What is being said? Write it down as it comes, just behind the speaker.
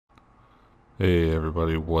Hey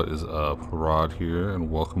everybody, what is up? Horaud here,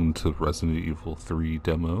 and welcome to Resident Evil 3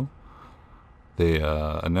 demo. They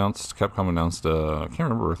Capcom announced, I can't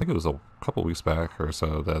remember, I think it was a couple weeks back or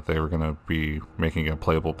so, that they were going to be making a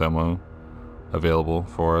playable demo available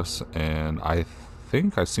for us, and I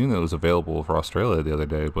think I seen that it was available for Australia the other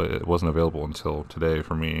day, but it wasn't available until today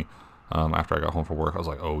for me. After I got home from work, I was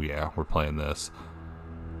like, oh yeah, we're playing this.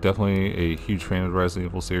 Definitely a huge fan of the Resident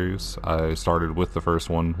Evil series. I started with the first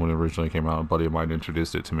one when it originally came out. A buddy of mine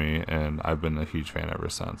introduced it to me, and I've been a huge fan ever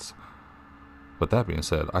since. But that being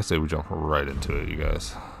said, I say we jump right into it, you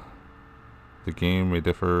guys. The game may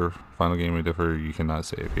differ, final game may differ, you cannot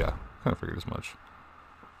save. Yeah, kind of figured as much.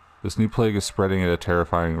 This new plague is spreading at a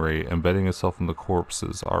terrifying rate, embedding itself in the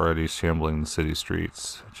corpses already shambling the city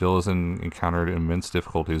streets. Jill has encountered immense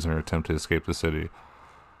difficulties in her attempt to escape the city.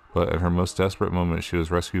 But at her most desperate moment, she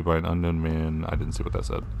was rescued by an unknown man. I didn't see what that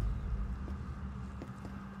said.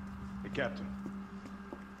 Hey, Captain.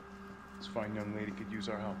 This fine young lady could use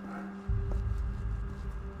our help.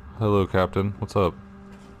 Hello, Captain. What's up?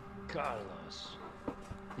 Carlos,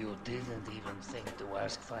 you didn't even think to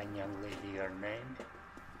ask fine young lady her name?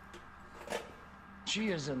 She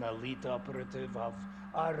is an elite operative of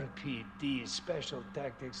RPD, Special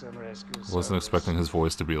Tactics and Rescue Service. Wasn't expecting his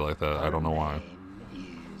voice to be like that. I don't know why. Her name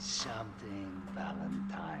is something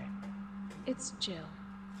Valentine. It's Jill.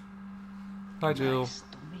 Hi, Jill. Nice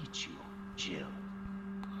to meet you, Jill.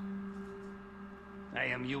 I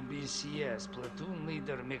am UBCS platoon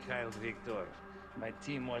leader Mikhail Victor. My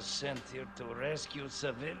team was sent here to rescue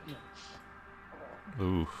civilians.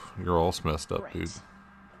 Oof, you're all messed up, Great. dude.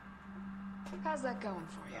 How's that going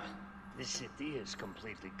for you? The city is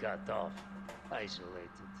completely cut off, isolated.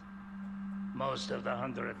 Most of the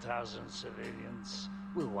 100,000 civilians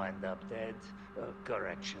will wind up dead.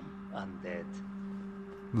 Correction, undead.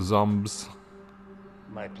 Zombs.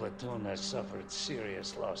 My platoon has suffered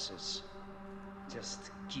serious losses.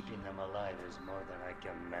 Just keeping them alive is more than I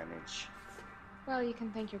can manage. Well, you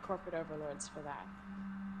can thank your corporate overlords for that.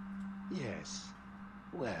 Yes.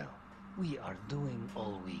 Well, we are doing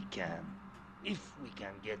all we can. If we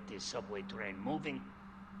can get this subway train moving,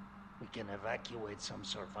 we can evacuate some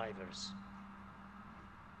survivors.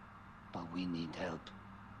 But we need help.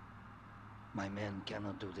 My men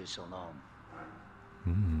cannot do this alone.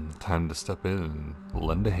 Time to step in and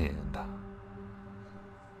lend a hand. All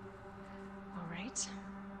right.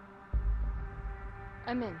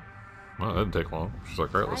 I'm in. Well, that didn't take long. She's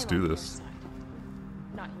like, alright, let's I'm do on your this. side,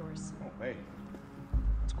 not yours. Oh, hey.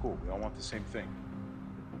 It's cool. We all want the same thing.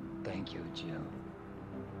 Thank you, Jill.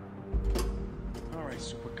 All right,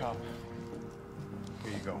 Super Cop.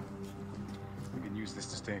 Here you go. We can use this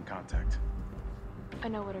to stay in contact. I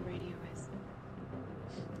know what a radio is.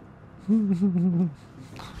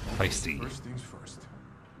 Feisty. First things first.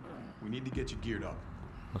 We need to get you geared up.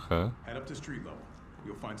 Okay. Head up to street level.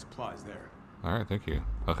 You'll find supplies there. Alright, thank you.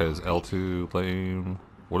 Okay, is L2 lame?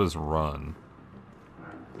 What is run?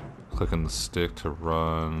 Clicking the stick to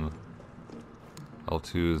run.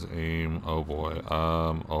 L2 is aim. Oh boy.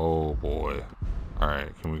 Oh boy.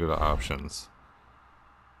 Alright, can we go to options?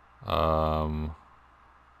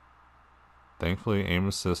 Thankfully, aim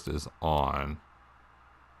assist is on.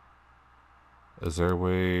 Is there a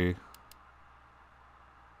way...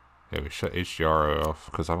 Yeah, we shut HDR off,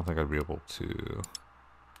 because I don't think I'd be able to...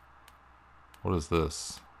 What is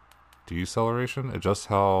this? Deceleration? Adjust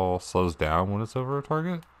how slows down when it's over a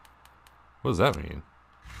target? What does that mean?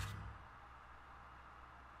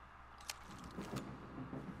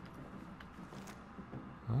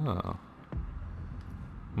 Oh.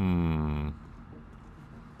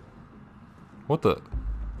 What the?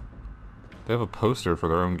 They have a poster for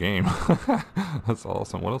their own game. That's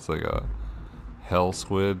awesome. What else they got? Hell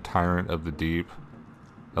Squid, Tyrant of the Deep.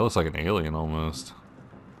 That looks like an alien almost.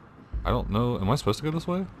 I don't know. Am I supposed to go this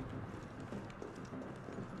way?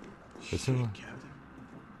 It seems like... Captain.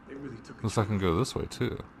 They really took Looks like I can go this way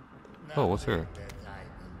too. Oh, what's here?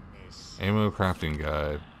 Ammo crafting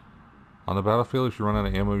guide. On the battlefield, if you run out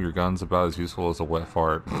of ammo, your gun's about as useful as a wet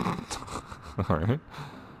fart. Alright.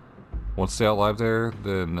 Once stay out live there,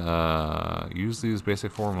 then use these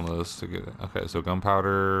basic formulas to get it. Okay, so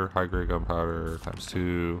gunpowder, high grade gunpowder,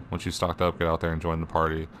 ×2. Once you stocked up, get out there and join the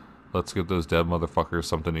party. Let's give those dead motherfuckers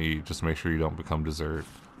something to eat. Just make sure you don't become dessert.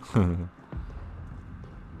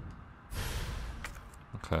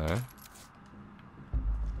 Okay.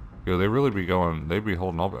 Yo, they really be going, they be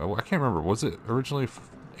holding all, I can't remember, was it originally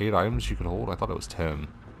 8 items you could hold? I thought it was 10.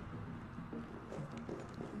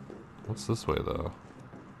 What's this way though?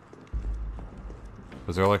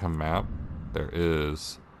 Is there like a map? There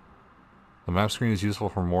is. The map screen is useful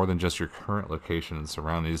for more than just your current location and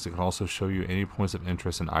surroundings. It can also show you any points of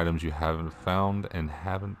interest in items you haven't found and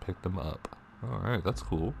haven't picked them up. Alright, that's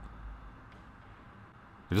cool.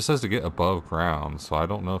 It just says to get above ground, so I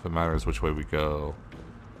don't know if it matters which way we go.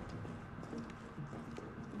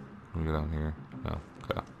 Can we go down here? No.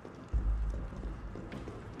 Okay.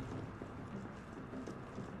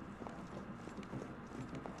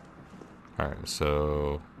 Alright,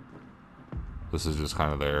 so this is just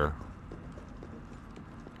kind of there.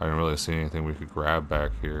 I didn't really see anything we could grab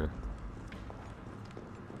back here.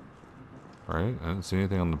 Right? I didn't see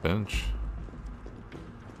anything on the bench.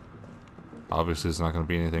 Obviously, there's not going to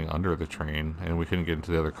be anything under the train, and we couldn't get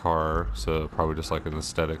into the other car, so probably just like an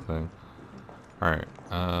aesthetic thing. Alright,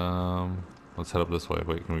 let's head up this way.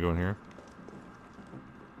 Wait, can we go in here?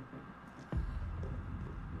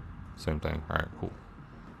 Same thing. Alright, cool.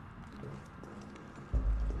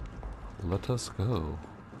 Let us go.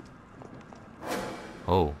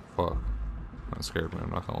 Oh, fuck. That scared me, I'm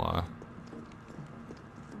not gonna lie.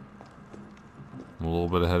 I'm a little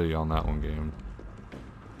bit ahead of you on that one, game.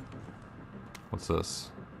 What's this?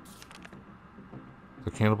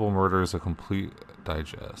 The cannibal murder is a complete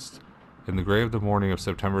digest. In the gray of the morning of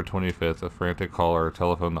September 25th, a frantic caller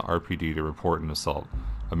telephoned the RPD to report an assault.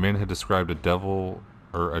 A man had described a devil,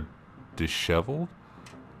 or a disheveled?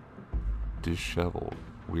 Disheveled.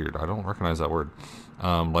 Weird, I don't recognize that word.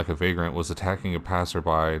 Like a vagrant, was attacking a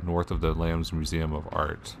passerby north of the Lambs Museum of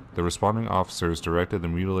Art. The responding officers directed the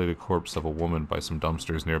mutilated corpse of a woman by some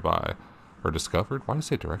dumpsters nearby. Or discovered? Why did I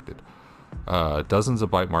say directed? Dozens of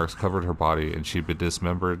bite marks covered her body, and she'd been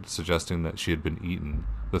dismembered, suggesting that she had been eaten.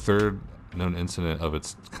 The third known incident of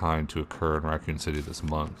its kind to occur in Racoon City this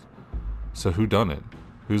month. So who done it?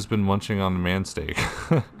 Who's been munching on the man steak?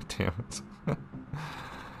 Damn it.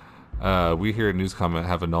 We here at News Comment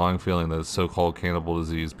have a gnawing feeling that so-called cannibal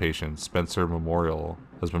disease patient Spencer Memorial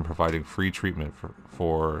has been providing free treatment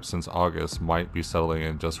for since August, might be settling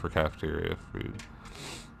in just for cafeteria food.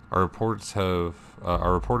 Our reporters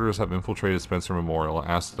have infiltrated Spencer Memorial,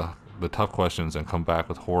 asked the tough questions, and come back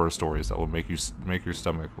with horror stories that will make your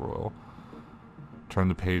stomach roil. Turn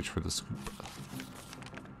the page for the scoop.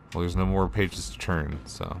 Well, there's no more pages to turn,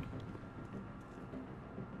 so.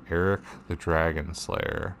 Eric the Dragon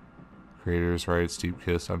Slayer. Creators write Steep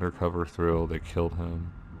Kiss, Undercover Thrill, They Killed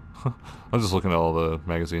Him. I'm just looking at all the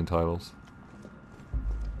magazine titles.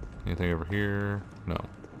 Anything over here? No.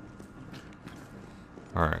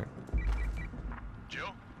 Alright.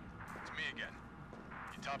 Jill? It's me again.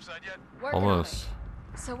 You topside yet? Working on Almost.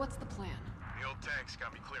 it. So what's the plan? The old tanks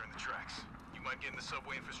got me clearing the tracks. You mind getting the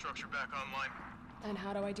subway infrastructure back online? And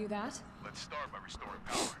how do I do that? Let's start by restoring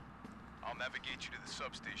power. I'll navigate you to the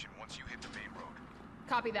substation once you hit the main road.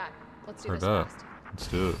 Copy that. Let's do Heard this that. fast. Let's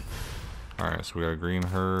do it. Alright, so we got a green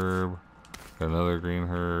herb. Got another green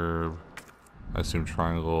herb. I assume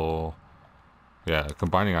triangle. Yeah,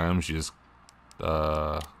 combining items, you just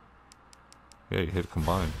yeah, you hit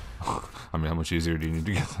combine. I mean, how much easier do you need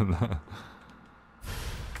to get than that?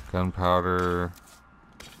 Gunpowder.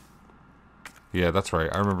 Yeah, that's right.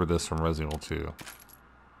 I remember this from Resident Evil 2.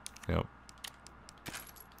 Yep.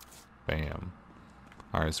 Bam.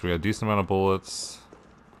 Alright, so we got a decent amount of bullets.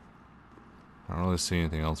 I don't really see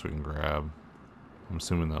anything else we can grab. I'm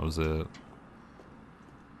assuming that was it.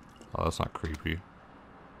 Oh, that's not creepy.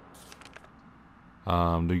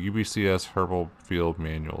 The UBCS Herbal Field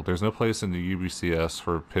Manual. There's no place in the UBCS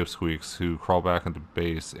for pipsqueaks who crawl back into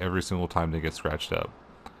base every single time they get scratched up.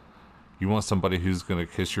 You want somebody who's gonna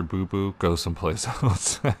kiss your boo-boo? Go someplace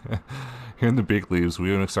else. Here in the big leaves,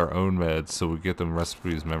 we mix our own meds, so we get them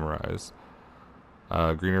recipes memorized.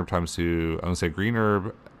 Green herb times 2. I'm gonna say green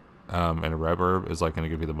herb and a red herb is like gonna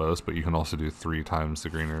give you the most, but you can also do 3 times the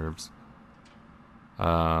green herbs.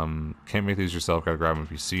 Can't make these yourself. Gotta grab them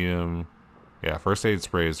if you see them. Yeah, first aid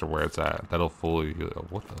sprays are where it's at. That'll fully heal.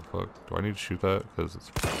 What the fuck? Do I need to shoot that? Because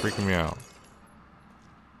it's freaking me out.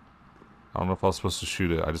 I don't know if I was supposed to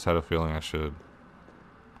shoot it. I just had a feeling I should.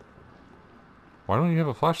 Why don't you have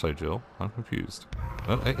a flashlight, Jill? I'm confused.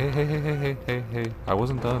 Oh, hey. I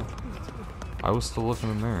wasn't done. I was still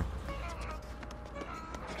looking in there.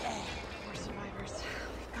 We're survivors.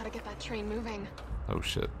 We've got to get that train moving. Oh,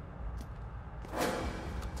 shit.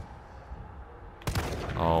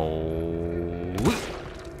 Oh.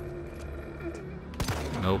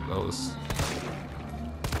 Nope, that was...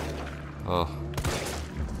 Oh.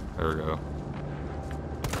 There we go.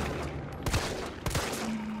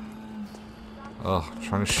 Oh,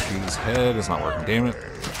 trying to shoot his head. It's not working. Damn it.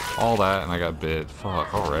 All that, and I got bit.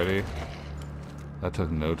 Fuck, already? That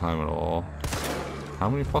took no time at all. How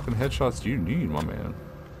many fucking headshots do you need, my man?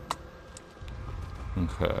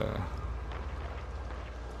 Okay.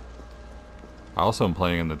 I also am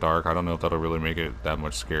playing in the dark. I don't know if that'll really make it that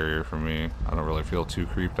much scarier for me. I don't really feel too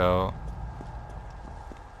creeped out.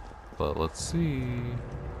 But let's see.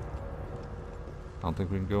 I don't think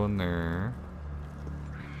we can go in there.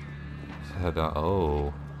 Let's head down.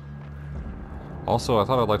 Oh. Also, I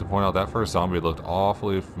thought I'd like to point out that first zombie looked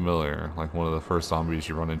awfully familiar. Like one of the first zombies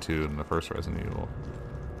you run into in the first Resident Evil.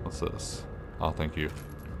 What's this? Oh, thank you.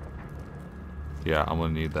 Yeah, I'm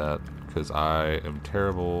gonna need that because I am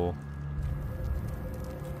terrible.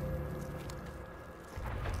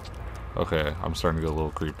 Okay, I'm starting to get a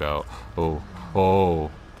little creeped out. Oh, oh.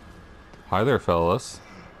 Hi there, fellas.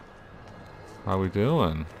 How we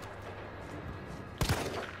doing?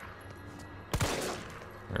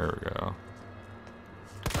 There we go.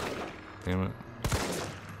 Damn it.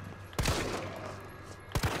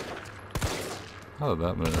 How did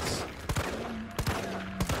that miss?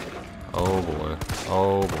 Oh boy.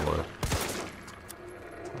 Oh boy.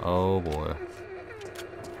 Oh boy.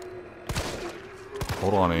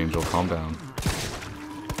 Hold on, Angel. Calm down.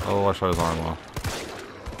 Oh, I shot his arm off.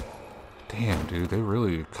 Damn, dude. They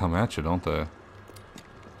really come at you, don't they?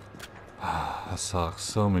 That sucks.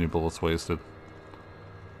 So many bullets wasted.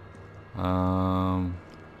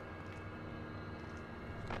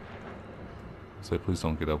 Say, please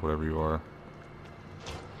don't get up, whatever you are.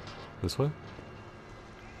 This way?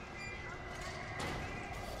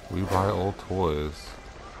 We buy old toys.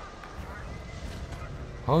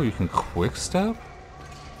 Oh, you can quick step?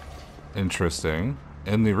 Interesting.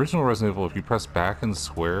 In the original Resident Evil, if you press back and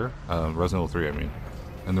square, Resident Evil 3, I mean.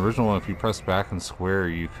 In the original one, if you press back and square,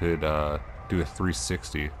 you could do a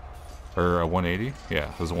 360. Or a 180?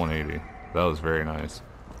 Yeah, it was a 180. That was very nice.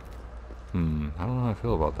 I don't know how I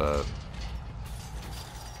feel about that.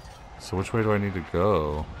 So which way do I need to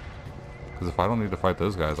go? Because if I don't need to fight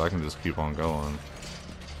those guys, I can just keep on going.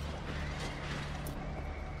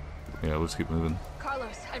 Yeah, let's keep moving.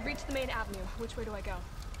 Carlos, I've reached the main avenue. Which way do I go?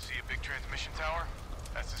 See a big transmission tower?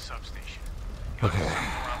 That's the substation. Okay. You'll have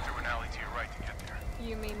to go around through an alley to your right to get there.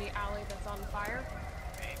 You mean the alley that's on fire?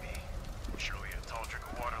 Maybe. Surely a tall drink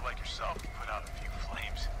of water like yourself can put out a few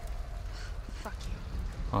flames. Fuck you.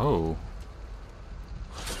 Oh.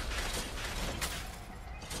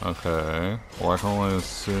 Okay. Well, I can only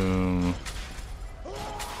assume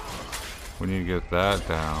we need to get that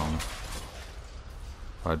down.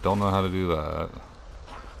 I don't know how to do that.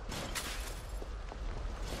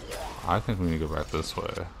 I think we need to go back this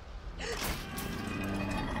way.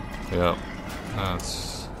 Yep.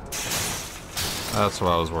 That's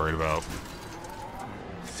what I was worried about.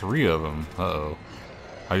 3 of them. Uh-oh.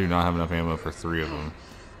 I do not have enough ammo for 3 of them.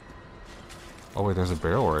 Oh wait, there's a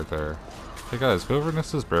barrel right there. Hey guys, go over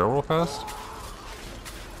next to this barrel real fast.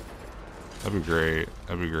 That'd be great.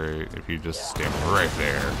 That'd be great if you just stand right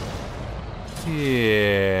there.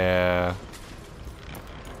 Yeah.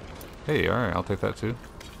 Hey, alright, I'll take that too.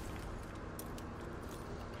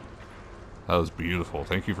 That was beautiful.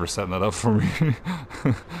 Thank you for setting that up for me.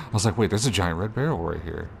 I was like, wait, there's a giant red barrel right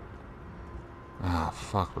here. Ah,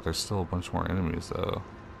 fuck, but there's still a bunch more enemies though.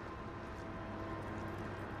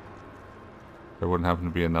 There wouldn't happen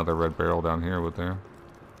to be another red barrel down here, would there?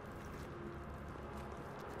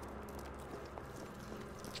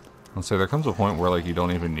 Let's say there comes a point where like you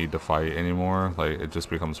don't even need to fight anymore. Like it just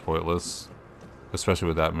becomes pointless, especially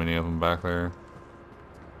with that many of them back there.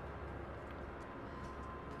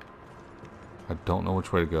 I don't know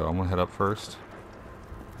which way to go. I'm gonna head up first.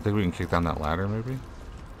 I think we can kick down that ladder, maybe.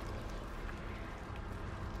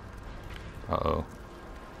 Uh-oh.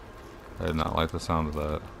 I did not like the sound of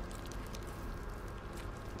that.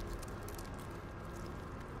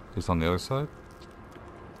 He's on the other side?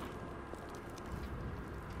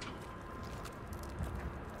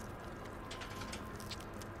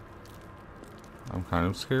 I'm kind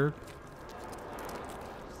of scared.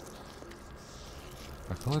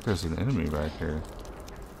 I feel like there's an enemy back here.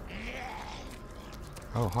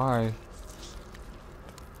 Oh, hi.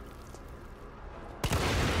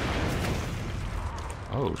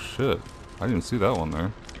 Oh, shit. I didn't see that one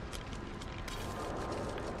there.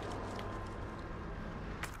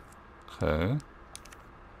 Okay.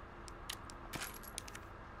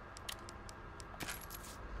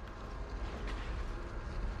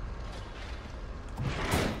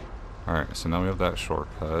 Alright, so now we have that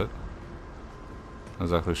shortcut. Not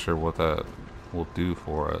exactly sure what that will do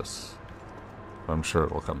for us, but I'm sure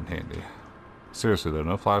it will come in handy. Seriously though,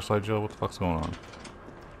 no flashlight, Jill? What the fuck's going on?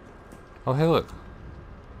 Oh, hey look!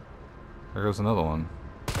 There goes another one.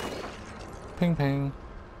 Ping ping.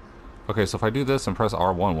 Okay, so if I do this and press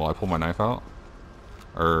R1, will I pull my knife out?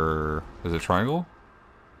 Or is it triangle?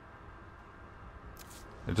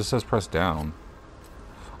 It just says press down.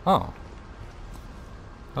 Oh.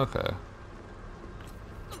 Okay.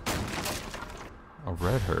 A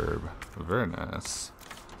red herb. Very nice.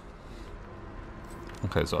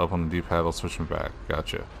 Okay, so up on the D-pad, I'll switch me back.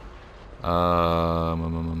 Gotcha.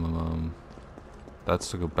 That's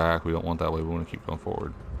to go back. We don't want that way. We want to keep going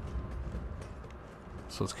forward.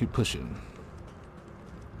 So let's keep pushing.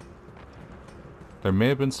 There may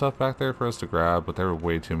have been stuff back there for us to grab, but there were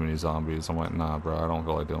way too many zombies. I'm like, nah, bro, I don't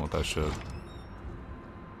feel like dealing with that shit.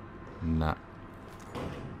 Nah.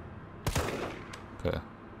 Okay.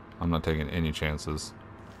 I'm not taking any chances.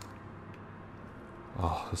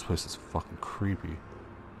 Oh, this place is fucking creepy.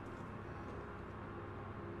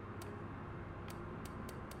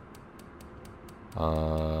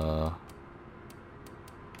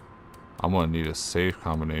 I'm gonna need a safe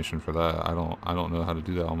combination for that. I don't know how to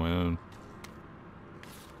do that on my own.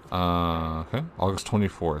 Okay. August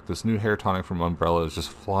 24th. This new hair tonic from Umbrella is just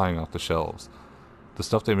flying off the shelves. The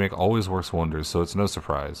stuff they make always works wonders, so it's no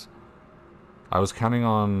surprise. I was counting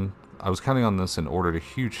on this and ordered a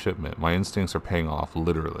huge shipment. My instincts are paying off,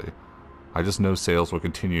 literally. I just know sales will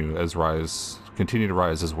continue to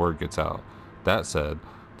rise as word gets out. That said,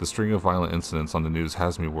 the string of violent incidents on the news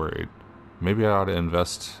has me worried. Maybe I ought to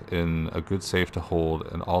invest in a good safe to hold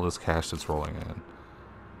and all this cash that's rolling in.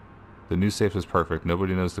 The new safe is perfect.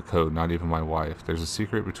 Nobody knows the code, not even my wife. There's a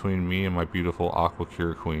secret between me and my beautiful Aqua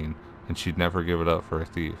Cure queen, and she'd never give it up for a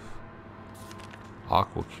thief.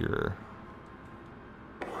 Aqua Cure.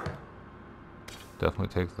 Definitely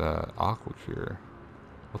take that. Aqua Cure.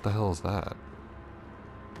 What the hell is that?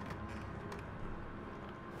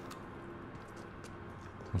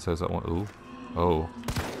 It says that one. Ooh. Oh.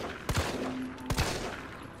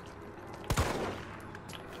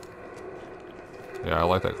 Yeah, I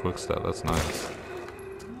like that quick step. That's nice.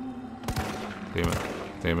 Damn it.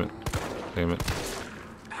 Damn it. Damn it.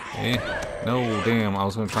 Eh. No, damn. I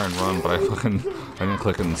was gonna try and run, but I didn't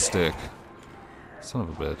click in the stick. Son of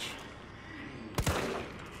a bitch.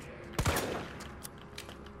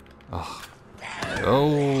 Ugh.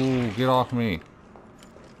 Oh, get off me.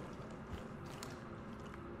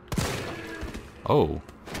 Oh,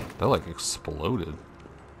 that like exploded.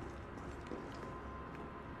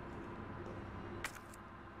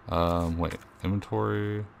 Wait,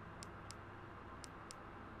 inventory.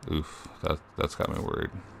 Oof, that's got me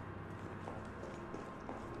worried.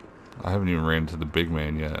 I haven't even ran into the big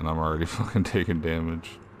man yet, and I'm already fucking taking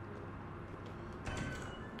damage.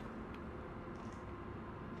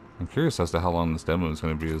 I'm curious as to how long this demo is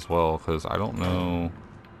going to be as well, because I don't know.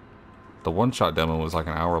 The one-shot demo was like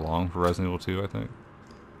an hour long for Resident Evil 2, I think.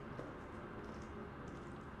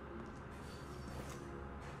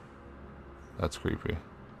 That's creepy.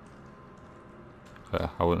 Yeah,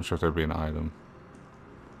 I wasn't sure if there'd be an item.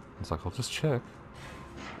 It's like, I'll just check.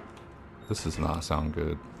 This does not sound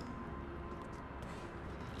good.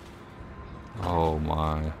 Oh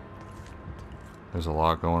my. There's a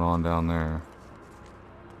lot going on down there.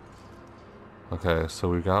 Okay, so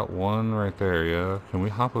we got one right there, yeah? Can we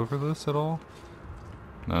hop over this at all?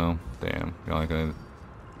 No? Damn. You're not gonna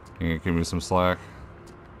give me some slack?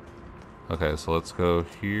 Okay, so let's go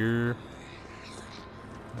here.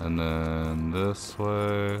 And then this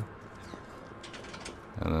way.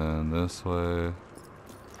 And then this way.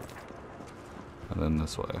 And then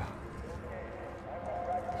this way.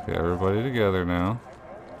 Get everybody together now.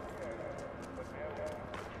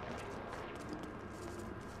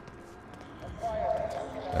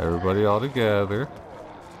 Everybody all together.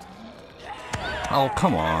 Oh,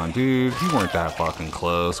 come on, dude. You weren't that fucking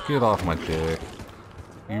close. Get off my dick.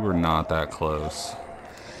 You were not that close.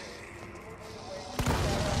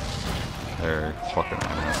 There, fucking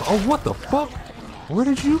ass. Oh, what the fuck? Where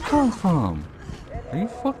did you come from? Are you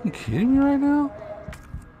fucking kidding me right now?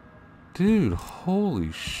 Dude,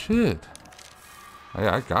 holy shit.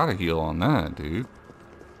 I gotta heal on that, dude.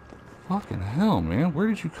 Fucking hell, man. Where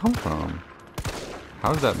did you come from?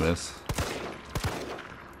 How did that miss?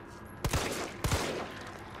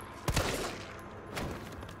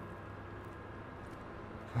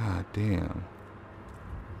 God damn.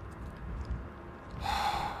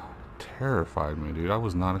 Terrified me, dude. I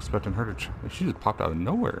was not expecting her to... She just popped out of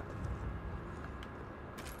nowhere.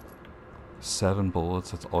 7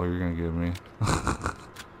 bullets, that's all you're gonna give me.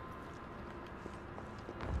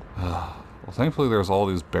 Well, thankfully there's all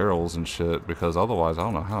these barrels and shit, because otherwise I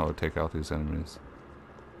don't know how I would take out these enemies.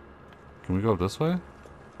 Can we go this way?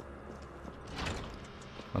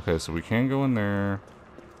 Okay, so we can go in there.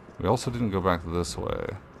 We also didn't go back this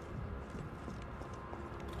way.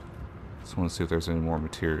 Just want to see if there's any more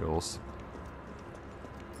materials.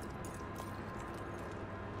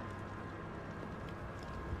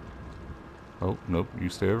 Oh, nope, you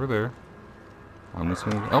stay over there. I'm just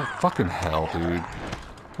gonna... Oh, fucking hell, dude.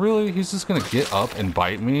 Really? He's just gonna get up and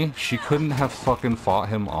bite me? She couldn't have fucking fought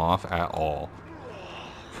him off at all.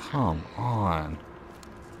 Come on.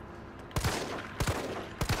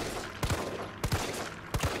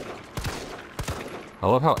 I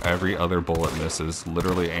love how every other bullet misses,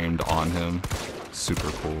 literally aimed on him. Super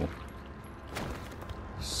cool.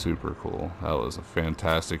 Super cool. That was a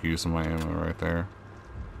fantastic use of my ammo right there.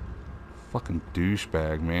 Fucking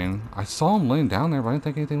douchebag, man. I saw him laying down there, but I didn't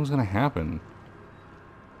think anything was gonna happen.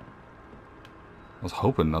 I was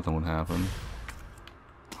hoping nothing would happen.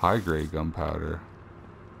 High-grade gunpowder.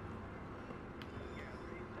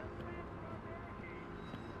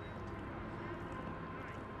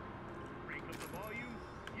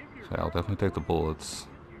 Okay, I'll definitely take the bullets.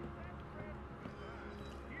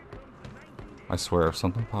 I swear, if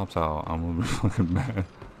something pops out, I'm gonna be fucking mad.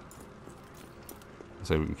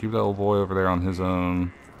 So we can keep that old boy over there on his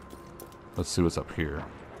own. Let's see what's up here.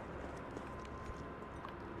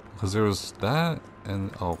 Because there was that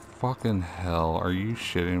and... Oh, fucking hell. Are you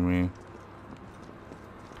shitting me?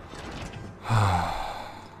 Oh,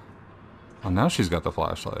 now she's got the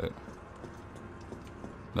flashlight.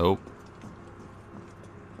 Nope.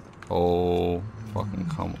 Oh, fucking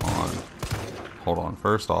come on. Hold on.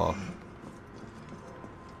 First off,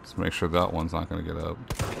 let's make sure that one's not going to get up.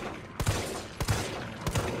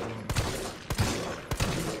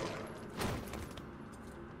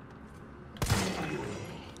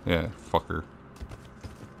 Yeah, fucker.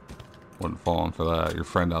 Wasn't falling for that. Your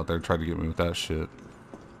friend out there tried to get me with that shit.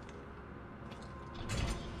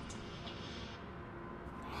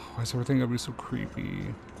 Why is everything gotta be so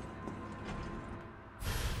creepy?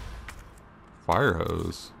 Fire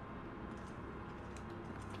hose.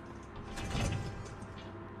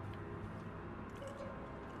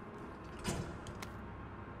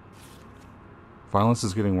 Violence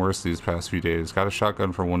is getting worse these past few days. Got a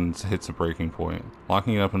shotgun for when it hits a breaking point.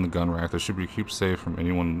 Locking it up in the gun rack. That should be keep safe from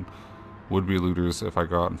anyone would-be looters if I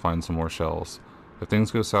go out and find some more shells. If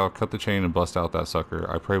things go south, cut the chain and bust out that sucker.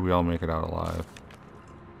 I pray we all make it out alive.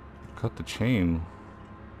 Cut the chain?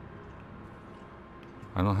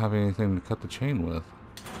 I don't have anything to cut the chain with.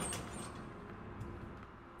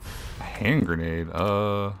 A hand grenade?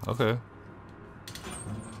 Okay.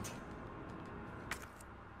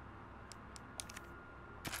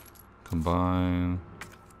 Combine.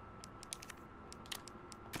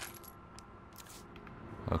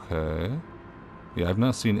 Okay. Yeah, I've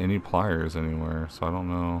not seen any pliers anywhere, so I don't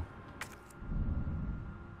know.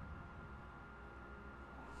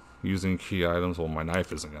 Using key items, well, my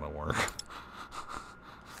knife isn't gonna work.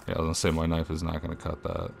 Yeah, I was gonna say my knife is not gonna cut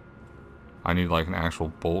that. I need like an actual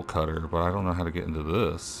bolt cutter, but I don't know how to get into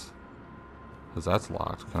this. Because that's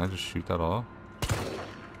locked. Can I just shoot that off?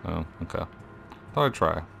 Oh, okay. Thought I'd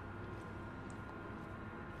try.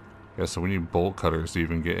 Yeah, so we need bolt cutters to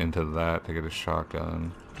even get into that to get a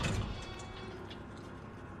shotgun.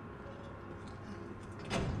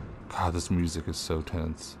 God, this music is so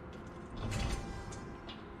tense.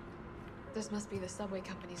 This must be the subway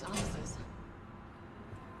company's offices.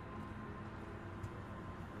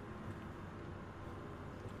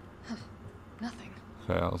 Huh. Nothing.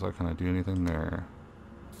 Okay, I was like, can I do anything there?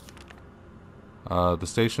 The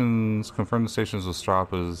stations, confirm the stations will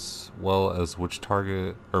stop as well as which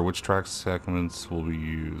target or which track segments will be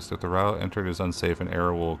used. If the route entered is unsafe, an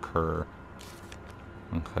error will occur.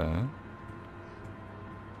 Okay.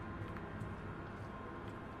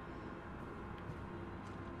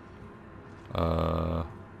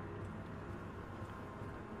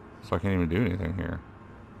 So I can't even do anything here.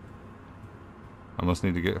 I must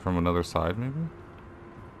need to get it from another side, maybe?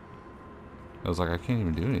 I was like, I can't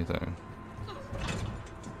even do anything.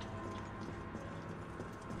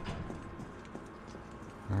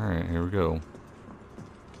 Alright, here we go.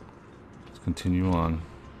 Let's continue on.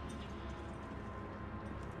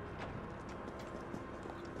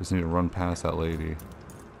 Just need to run past that lady.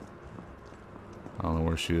 I don't know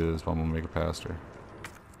where she is, but I'm gonna make it past her.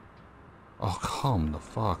 Oh, come the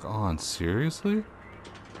fuck on. Seriously?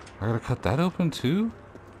 I gotta cut that open too?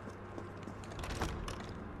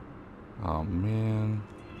 Oh, man.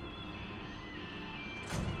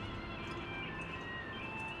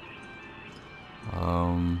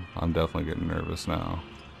 I'm definitely getting nervous now.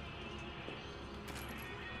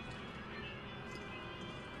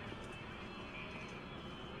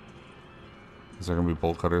 Is there gonna be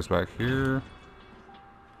bolt cutters back here?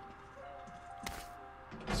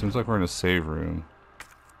 Seems like we're in a save room.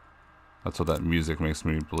 That's what that music makes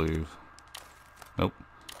me believe. Nope.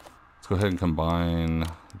 Let's go ahead and combine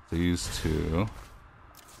these two.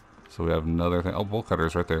 So we have another thing. Oh, bolt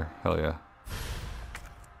cutters right there. Hell yeah.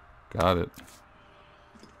 Got it.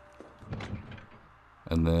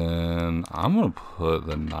 And then I'm gonna put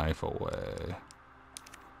the knife away.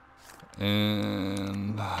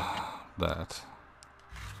 And that.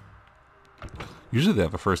 Usually they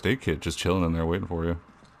have a first aid kit just chilling in there waiting for you.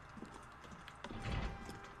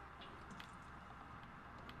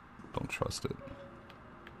 Don't trust it.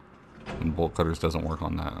 And bolt cutters doesn't work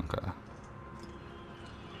on that, okay.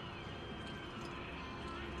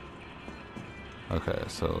 Okay,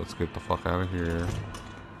 so let's get the fuck out of here.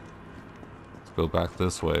 Let's go back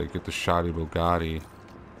this way, get the shoddy Bugatti.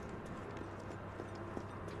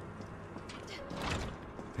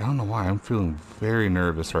 I don't know why, I'm feeling very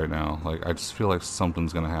nervous right now. Like, I just feel like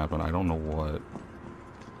something's gonna happen. I don't know what.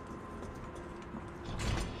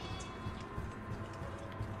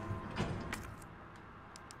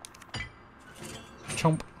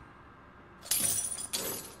 Chomp.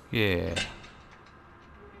 Yeah.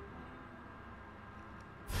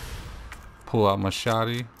 Pull out my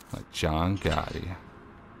shotty like John Gotti.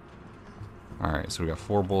 Alright, so we got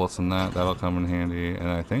 4 bullets in that. That'll come in handy. And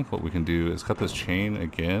I think what we can do is cut this chain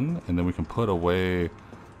again, and then we can put away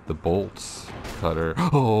the bolts cutter.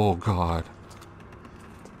 Oh, God.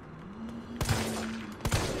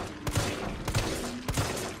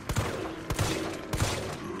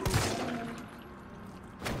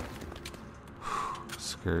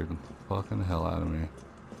 Scared the fucking hell out of me.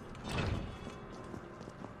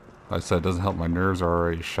 Like I said, it doesn't help. My nerves are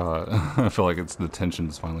already shot. I feel like it's the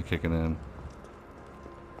tension's finally kicking in.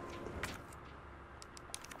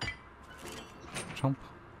 Jump.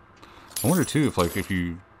 I wonder too if, like, if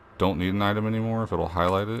you don't need an item anymore, if it'll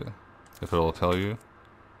highlight it, if it'll tell you.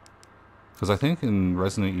 Because I think in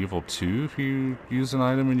Resident Evil 2, if you use an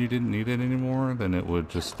item and you didn't need it anymore, then it would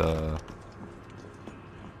just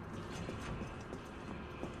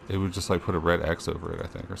like put a red X over it, I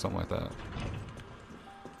think, or something like that.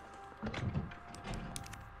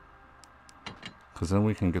 Because then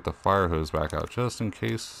we can get the fire hose back out just in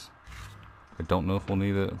case. I don't know if we'll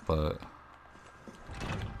need it, but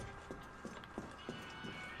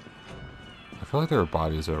I feel like there are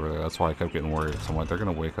bodies over there. That's why I kept getting worried. So I'm like, they're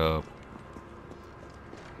gonna wake up.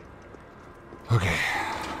 Okay.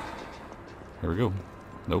 Here we go.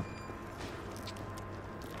 Nope.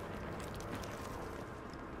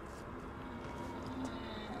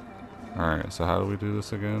 Alright, so how do we do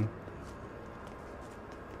this again?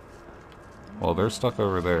 Well, they're stuck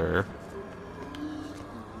over there.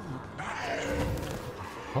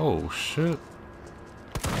 Oh, shit.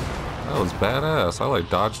 That was badass. I, like,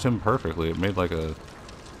 dodged him perfectly. It made, like, a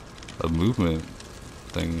movement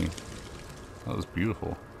thingy. That was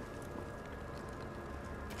beautiful.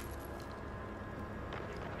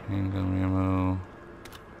 Handgun ammo.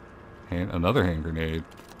 Another hand grenade.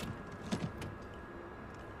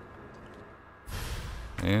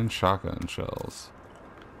 And shotgun shells.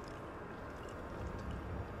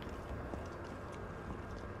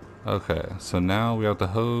 Okay, so now we have the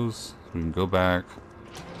hose. We can go back.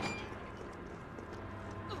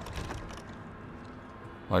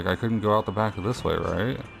 Like, I couldn't go out the back of this way,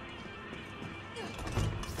 right?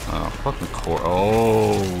 Oh, fucking core.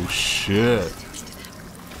 Oh, shit.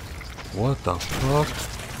 What the fuck?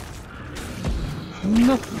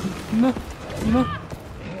 No, no, no.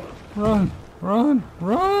 Run, run,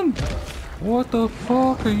 run. What the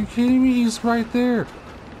fuck? Are you kidding me? He's right there.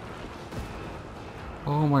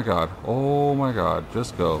 Oh my god. Oh my god.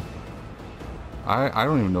 Just go. I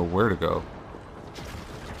don't even know where to go.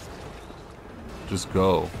 Just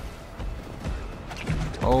go.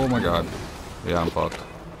 Oh my god. Yeah, I'm fucked.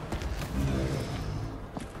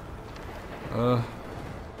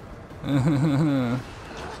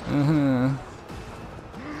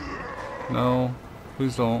 No.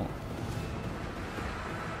 Please don't.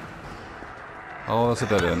 Oh, that's a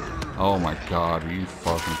dead end. Oh my god. Are you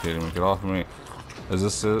fucking kidding me? Get off of me. Is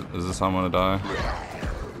this it? Is this how I'm gonna die?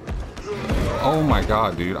 Oh my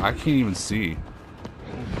god, dude. I can't even see.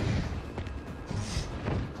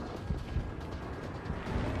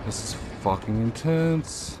 This is fucking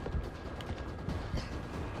intense.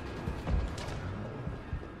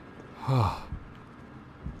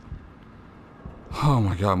 Oh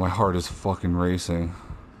my god, my heart is fucking racing.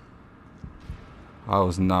 I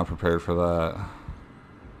was not prepared for that.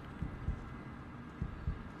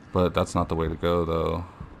 But that's not the way to go, though.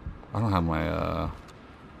 I don't have my, yeah,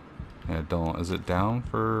 I don't. Is it down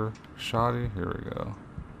for shoddy? Here we go.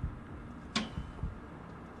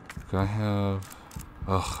 Do I have...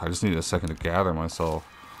 Ugh, I just need a second to gather myself.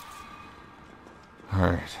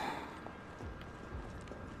 Alright.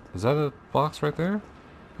 Is that a box right there?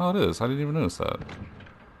 Oh, it is. I didn't even notice that.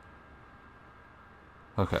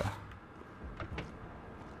 Okay.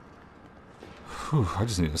 Whew, I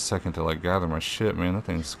just need a second to like gather my shit, man. That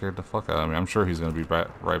thing scared the fuck out of me. I'm sure he's gonna be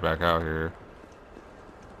right back out here.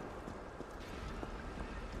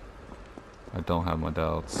 I don't have my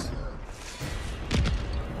doubts.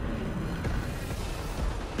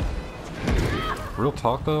 Real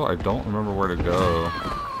talk though, I don't remember where to go.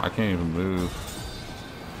 I can't even move.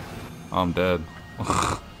 I'm dead.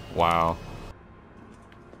 Wow.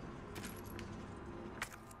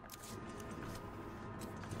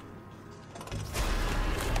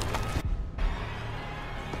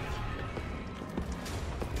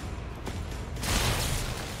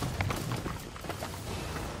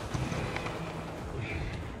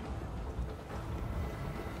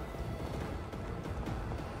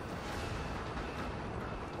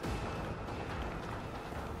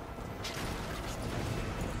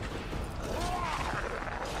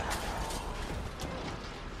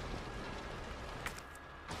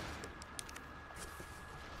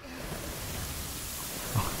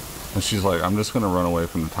 And she's like, I'm just gonna run away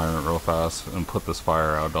from the tyrant real fast and put this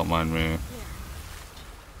fire out, don't mind me.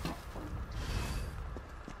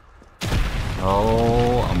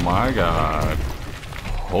 Oh my god.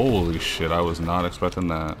 Holy shit, I was not expecting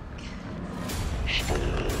that.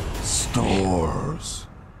 Stores.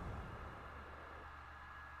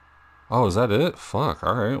 Oh, is that it? Fuck,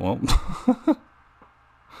 alright, well.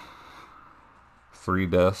 3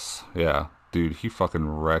 deaths. Yeah. Dude, he fucking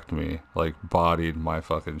wrecked me. Like, bodied my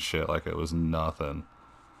fucking shit like it was nothing.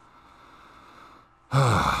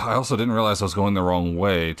 I also didn't realize I was going the wrong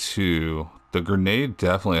way, too. The grenade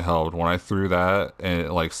definitely helped. When I threw that and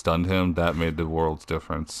it, like, stunned him, that made the world's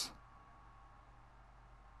difference.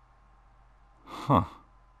 Huh.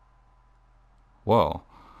 Well,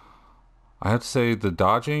 I have to say the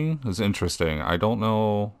dodging is interesting. I don't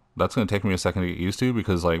know. That's going to take me a second to get used to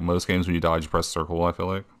because, like, most games when you dodge, you press circle, I feel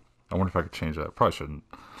like. I wonder if I could change that. Probably shouldn't.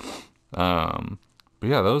 But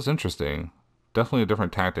yeah, that was interesting. Definitely a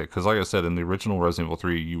different tactic. Because like I said, in the original Resident Evil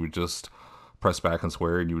 3, you would just press back and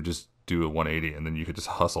square and you would just do a 180 and then you could just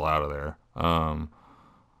hustle out of there.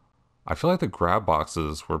 I feel like the grab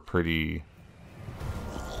boxes were pretty...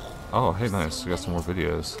 Oh, hey, nice. We got some more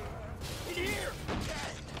videos.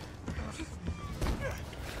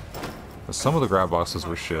 Some of the grab boxes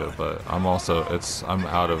were shit, but I'm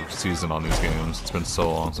out of season on these games. It's been so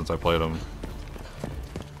long since I played them.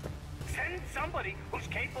 Send somebody who's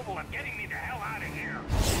capable of getting me the hell out of here.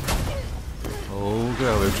 Oh, get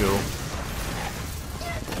out of there, Jill.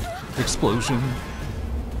 Explosion.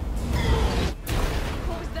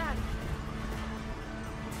 What was that?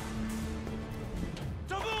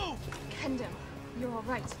 Taboo! Kendall, you're all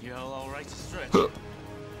right. You're all right to stretch.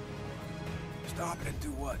 Stop it and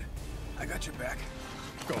do what? I got your back.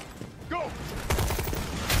 Go. Go!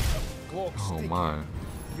 Oh my.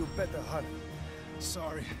 You better hunt.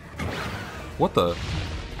 Sorry. What the?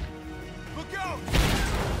 Look out!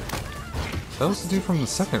 That was the dude from the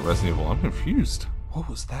second Resident Evil. I'm confused. What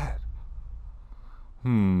was that?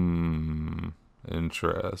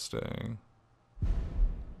 Interesting.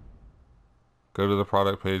 Go to the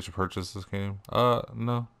product page to purchase this game.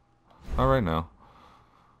 No. Not right now.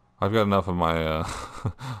 I've got enough of my,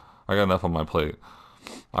 I got enough on my plate.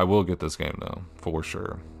 I will get this game though, for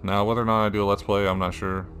sure. Now, whether or not I do a Let's Play, I'm not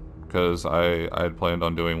sure. Because I had planned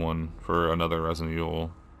on doing one for another Resident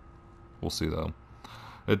Evil. We'll see though.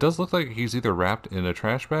 It does look like he's either wrapped in a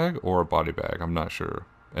trash bag or a body bag. I'm not sure.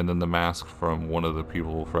 And then the mask from one of the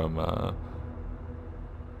people from, I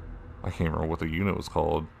can't remember what the unit was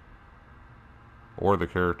called. Or the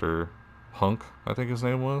character, Hunk, I think his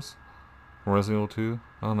name was. From Resident Evil 2?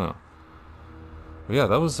 I don't know. But yeah,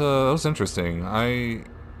 that was interesting.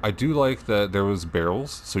 I do like that there was barrels,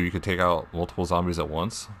 so you could take out multiple zombies at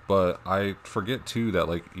once. But I forget too that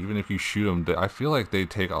like even if you shoot them, I feel like they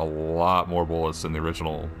take a lot more bullets than the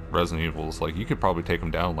original Resident Evils. Like you could probably take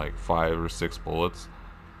them down like 5 or 6 bullets.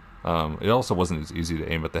 It also wasn't as easy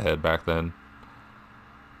to aim at the head back then.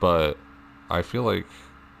 But I feel like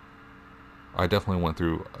I definitely went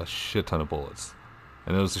through a shit ton of bullets.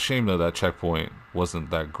 And it was a shame though that checkpoint wasn't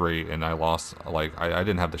that great and I lost, like, I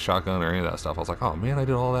didn't have the shotgun or any of that stuff. I was like, oh man, I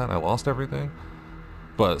did all that and I lost everything.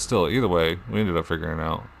 But still, either way, we ended up figuring it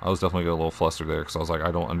out. I was definitely getting a little flustered there because I was like,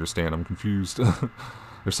 I don't understand, I'm confused.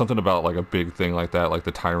 There's something about like a big thing like that, like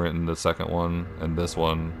the Tyrant in the second one, and this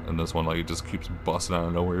one, like it just keeps busting out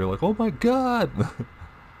of nowhere. You're like, oh my god!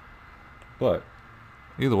 But,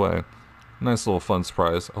 either way, nice little fun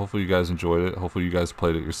surprise. Hopefully you guys enjoyed it. Hopefully you guys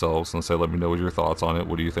played it yourselves and say, let me know what your thoughts on it.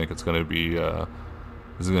 What do you think it's going to be?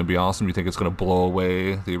 Is it going to be awesome? You think it's going to blow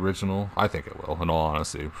away the original? I think it will, in all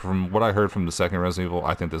honesty. From what I heard from the second Resident Evil,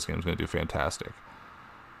 I think this game's going to do fantastic.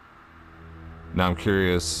 Now I'm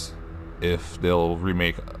curious if they'll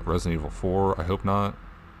remake Resident Evil 4. I hope not.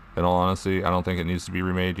 In all honesty, I don't think it needs to be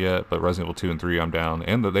remade yet, but Resident Evil 2 and 3 I'm down.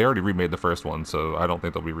 And they already remade the first one, so I don't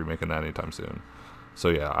think they'll be remaking that anytime soon. So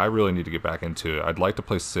yeah, I really need to get back into it. I'd like to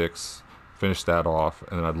play 6, finish that off,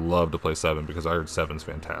 and then I'd love to play 7 because I heard 7's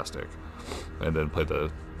fantastic. And then play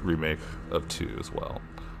the remake of 2 as well.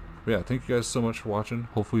 But yeah, thank you guys so much for watching.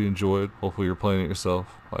 Hopefully you enjoyed. Hopefully you're playing it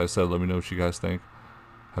yourself. Like I said, let me know what you guys think.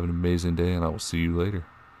 Have an amazing day, and I will see you later.